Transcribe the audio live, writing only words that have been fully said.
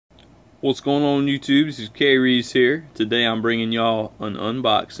What's going on YouTube? This is Reese here. Today I'm bringing y'all an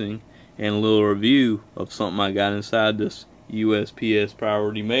unboxing and a little review of something I got inside this USPS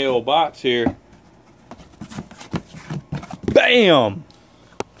Priority Mail box here. BAM!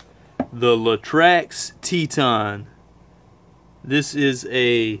 The Latraxx Teton. This is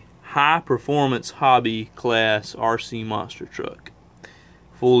a high performance hobby class RC monster truck.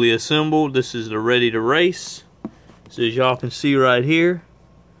 Fully assembled. This is the ready to race. So as y'all can see right here,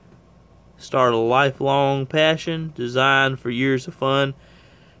 start a lifelong passion, designed for years of fun,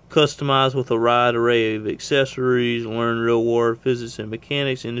 customized with a wide array of accessories, learn real world physics and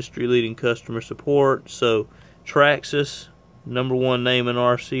mechanics, industry leading customer support. So Traxxas, #1 name in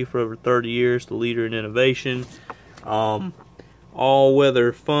RC for over 30 years, the leader in innovation. All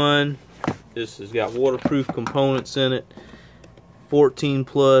weather fun. This has got waterproof components in it, 14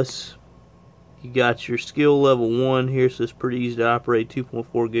 plus. You got your skill level 1 here, so it's pretty easy to operate.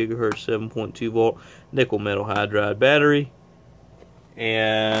 2.4 gigahertz, 7.2 volt nickel metal hydride battery.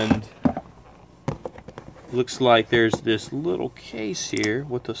 And looks like there's this little case here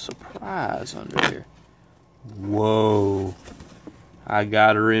with a surprise under there. Whoa. I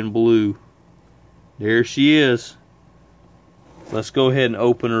got her in blue. There she is. Let's go ahead and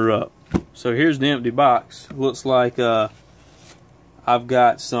open her up. So here's the empty box. Looks like I've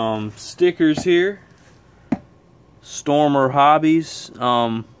got some stickers here. Stormer Hobbies.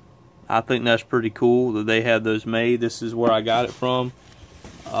 I think that's pretty cool that they have those made. This is where I got it from.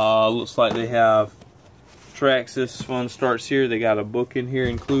 Looks like they have Traxxas Fun Starts here. They got a book in here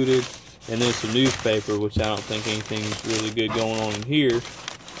included, and then some newspaper, which I don't think anything's really good going on in here.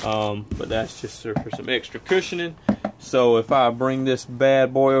 But that's just for some extra cushioning. So if I bring this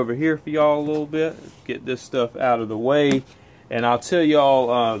bad boy over here for y'all a little bit, get this stuff out of the way. And I'll tell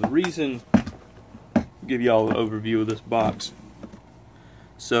y'all the reason, give y'all an overview of this box.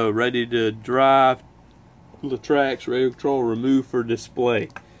 So, ready to drive, Latraxx radio control, remove for display.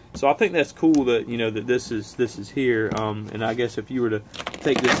 So I think that's cool that, you know, that this is here. And I guess if you were to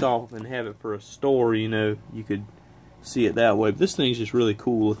take this off and have it for a store, you know, you could see it that way. But this thing's just really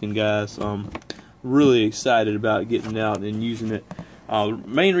cool looking, guys. Really excited about getting it out and using it.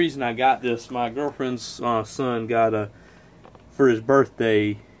 Main reason I got this, my girlfriend's son got for his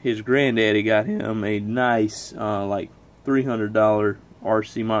birthday, his granddaddy got him a nice like $300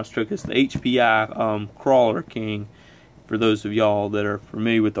 RC monster truck. It's the HPI Crawler King, for those of y'all that are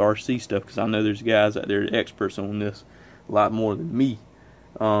familiar with the RC stuff, because I know there's guys out there experts on this a lot more than me.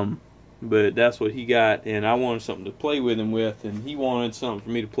 But that's what he got, and I wanted something to play with him with, and he wanted something for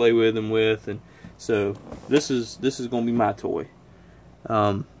me to play with him with, and so this is gonna be my toy.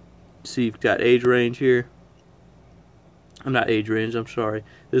 See, you've got age range here. I'm not age range, I'm sorry.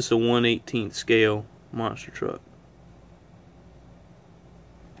 This is a 1/18 scale monster truck.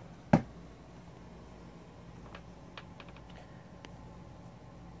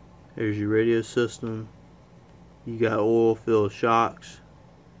 There's your radio system. You got oil-filled shocks.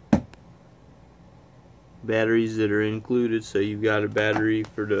 Batteries that are included, so you've got a battery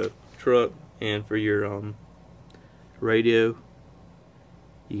for the truck and for your radio.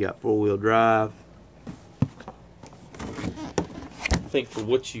 You got 4-wheel drive. I think for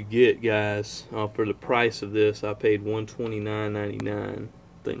what you get, guys, for the price of this, I paid $129.99.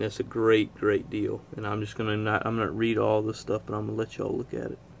 I think that's a great deal. And I'm just gonna I'm not read all this stuff, but I'm gonna let y'all look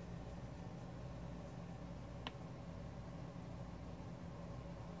at it.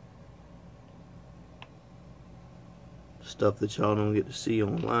 Stuff that y'all don't get to see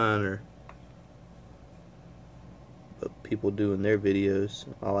online, or but people do in their videos.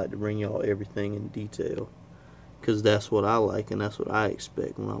 I like to bring y'all everything in detail, because that's what I like and that's what I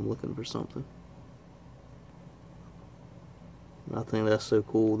expect when I'm looking for something. And I think that's so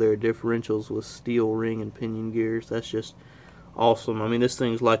cool. There are differentials with steel ring and pinion gears. That's just awesome. I mean, this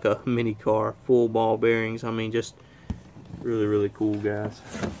thing's like a mini car, full ball bearings. I mean, just really cool, guys.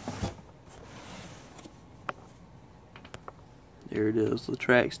 There it is,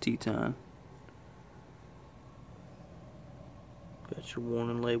 Latraxx Teton. Got your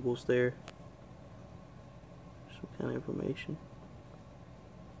warning labels there. Some kind of information.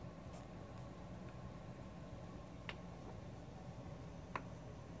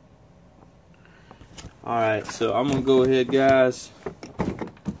 Alright, so I'm going to go ahead, guys.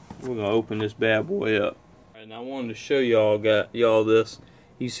 We're going to open this bad boy up. Alright, and I wanted to show y'all this.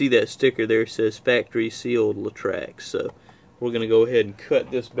 You see that sticker there, it says factory sealed Latraxx. So we're going to go ahead and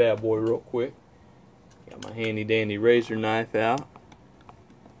cut this bad boy real quick. Got my handy dandy razor knife out.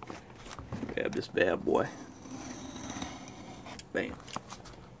 Grab this bad boy. Bam.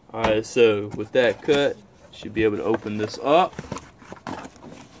 Alright, so with that cut, should be able to open this up.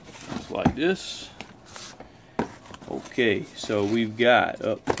 like this. Okay, so we've got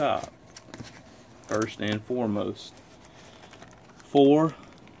up top, first and foremost, 4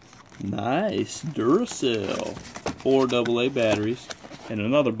 nice Duracell 4 AA batteries, and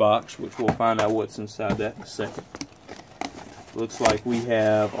another box, which we'll find out what's inside that in a second. Looks like we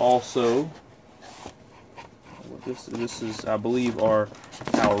have also, this is, I believe, our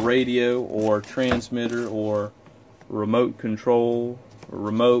radio or transmitter or remote control or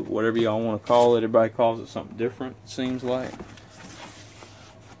remote, whatever y'all want to call it. Everybody calls it something different, it seems like.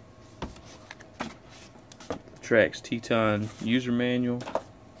 Latraxx Teton user manual,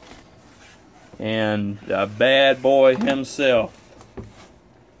 and the bad boy himself,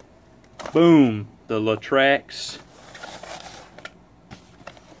 boom, the Latraxx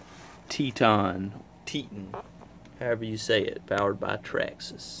Teton, however you say it, powered by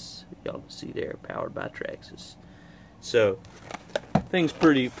Traxxas. Y'all can see there, powered by Traxxas. So thing's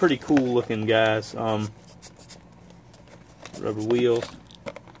pretty cool looking, guys. Rubber wheels,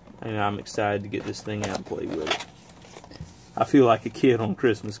 and I'm excited to get this thing out and play with it. I feel like a kid on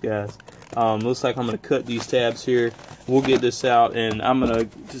Christmas, guys. Looks like I'm going to cut these tabs here. We'll get this out, and I'm going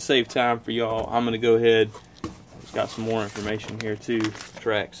to save time for y'all, I'm going to go ahead. It's got some more information here too.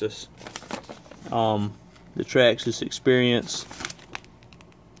 Traxxas. The Traxxas experience.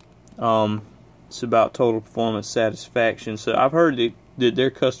 It's about total performance satisfaction. So I've heard that their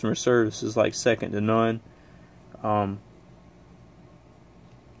customer service is like second to none. But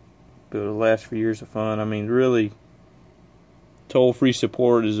it'll last for years of fun. I mean, really, toll-free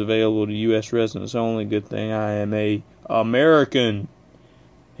support is available to U.S. residents only. Good thing I am a American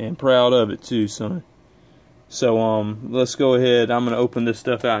and proud of it too, son. So let's go ahead. I'm gonna open this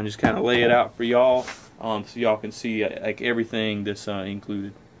stuff out and just kind of lay it out for y'all, so y'all can see like everything that's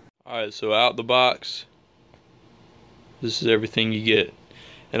included. All right, so out the box, this is everything you get.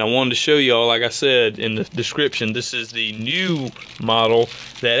 And I wanted to show y'all, like I said in the description, this is the new model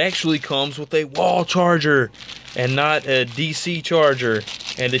that actually comes with a wall charger and not a DC charger,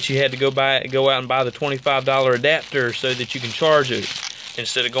 and that you had to go out and buy the $25 adapter so that you can charge it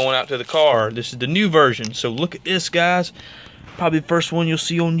instead of going out to the car. This is the new version. So look at this, guys. Probably the first one you'll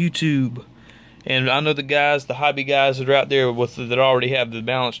see on YouTube. And I know the guys, the hobby guys that are out there that already have the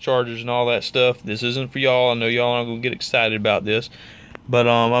balanced chargers and all that stuff. This isn't for y'all. I know y'all aren't gonna get excited about this. But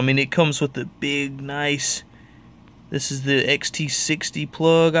I mean, it comes with the big, nice, this is the XT60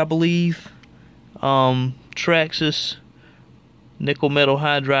 plug, I believe. Traxxas nickel metal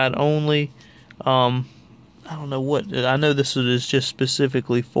hydride only. I don't know what, I know this is just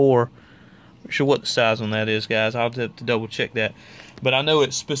specifically for, I'm not sure what the size on that is, guys. I'll have to double check that. But I know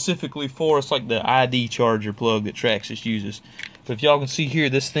it's specifically for, it's like the ID charger plug that Traxxas uses. But if y'all can see here,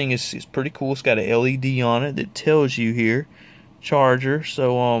 this thing is pretty cool. It's got a LED on it that tells you here, charger.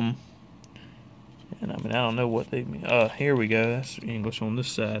 So and I mean, I don't know what they mean. Here we go. That's English on this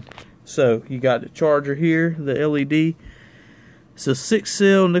side. So you got the charger here, the LED. It's a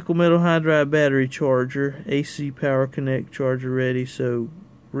 6-cell nickel metal hydride battery charger, AC power connect, charger ready. So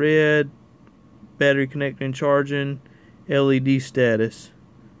red, battery connecting and charging, LED status.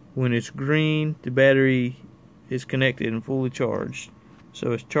 When it's green, the battery is connected and fully charged.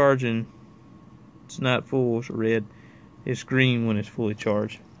 So it's charging. It's not full. It's red. It's green when it's fully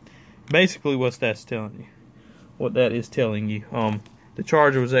charged. Basically, what that's telling you, what that is telling you. The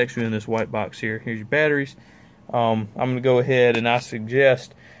charger was actually in this white box here. Here's your batteries. I'm going to go ahead and I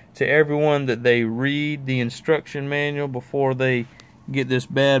suggest to everyone that they read the instruction manual before they get this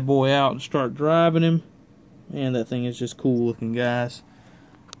bad boy out and start driving him. Man, that thing is just cool looking, guys.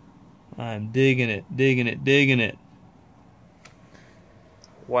 I'm digging it, digging it, digging it.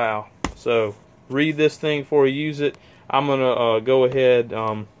 Wow. So, read this thing before you use it. I'm going to go ahead,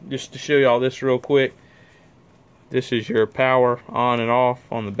 just to show y'all this real quick. This is your power on and off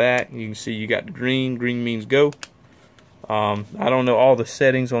on the back. You can see you got the green. Green means go. I don't know all the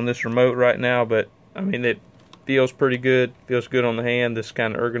settings on this remote right now, but I mean, it feels pretty good. Feels good on the hand. This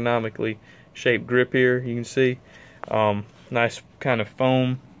kind of ergonomically shaped grip here, you can see. Nice kind of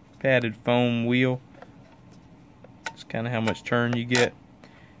foam, padded foam wheel. It's kind of how much turn you get.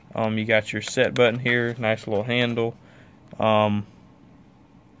 You got your set button here. Nice little handle.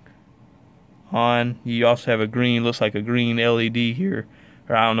 On, you also have a green, looks like a green LED here,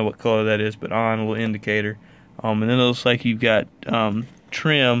 or I don't know what color that is, but on, a little indicator. And then it looks like you've got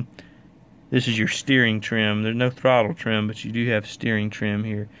trim. This is your steering trim. There's no throttle trim, but you do have steering trim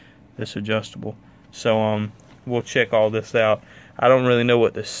here that's adjustable. So we'll check all this out. I don't really know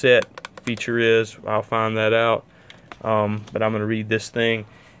what the set feature is. I'll find that out. But I'm going to read this thing,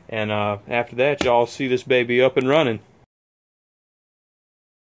 and after that, y'all see this baby up and running.